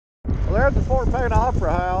there's the Fort Payne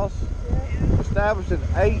Opera House, established in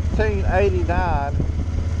 1889.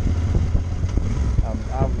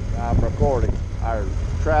 I'm recording our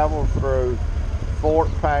travels through Fort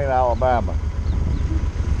Payne, Alabama.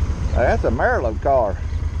 Hey, that's a Maryland car.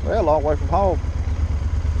 Well, a long way from home.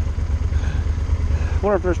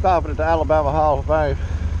 Wonder if they're stopping at the Alabama Hall of Fame.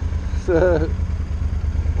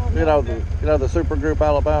 you know the super group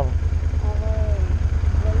Alabama.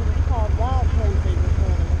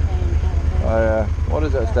 Oh yeah. What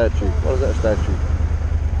is that statue? What is that statue?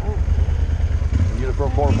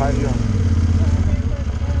 Uniform Fort Payne.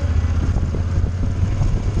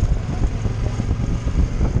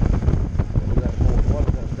 What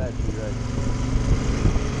is that statue right?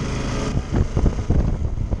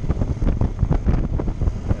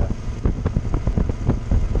 Yeah.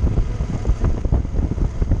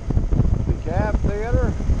 The Cab Theater.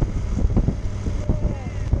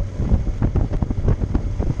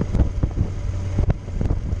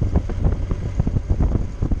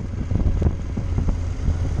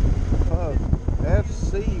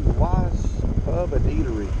 FC Wise Pub and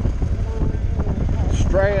Eatery.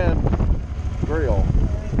 Strand Grill.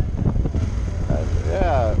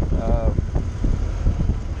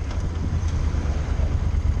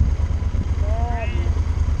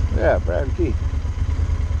 Yeah, Brad Key.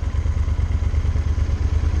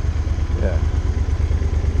 Yeah.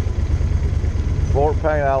 Fort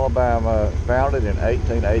Payne, Alabama, founded in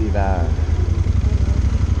 1889.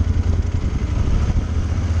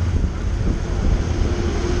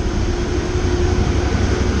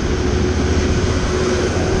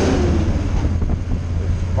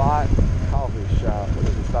 Coffee shop. We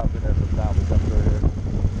need to stop in there sometime. We come through here.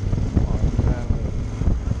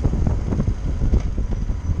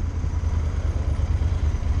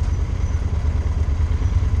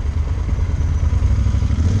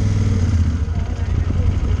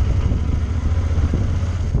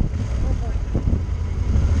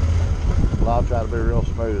 Well, I'll try to be real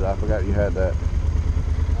smooth. I forgot you had that.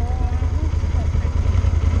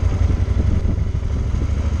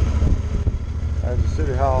 There's the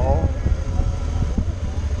City Hall.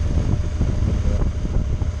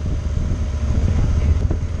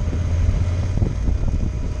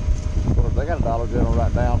 They got a Dollar General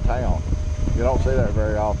right downtown. You don't see that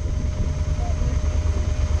very often.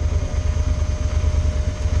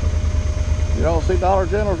 You don't see Dollar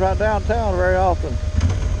Generals right downtown very often.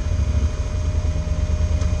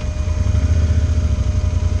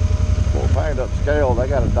 Fort Payne upscale, they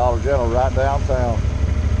got a Dollar General right downtown.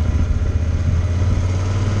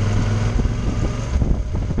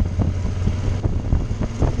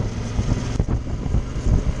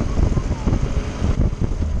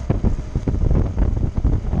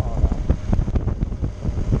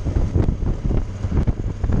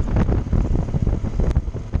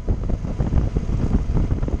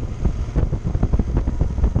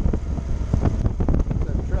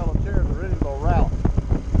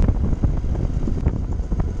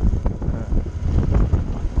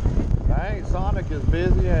 Sonic is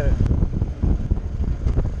busy, ain't it?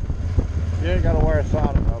 You ain't gotta wear a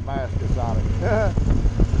mask at Sonic.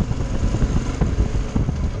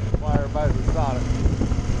 Why everybody's with Sonic.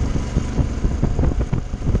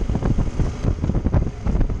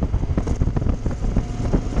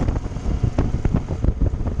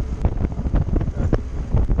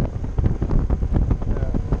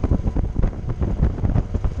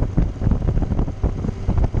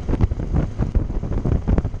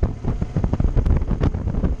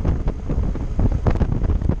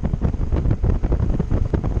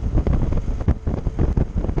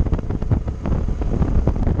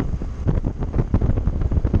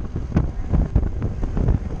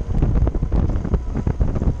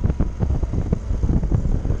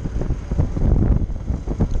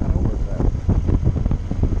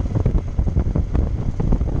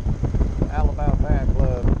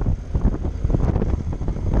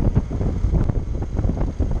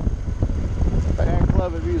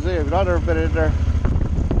 Museum. I've never been in there.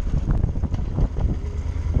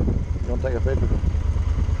 You want to take a picture?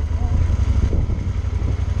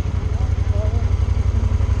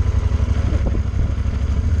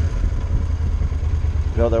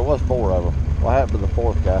 You know, there was more of them. What happened to the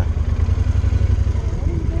fourth guy?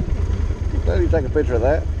 Did you take a picture of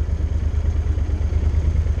that?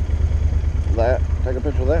 Take a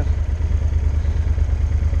picture of that.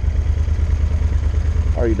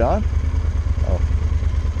 Are you done?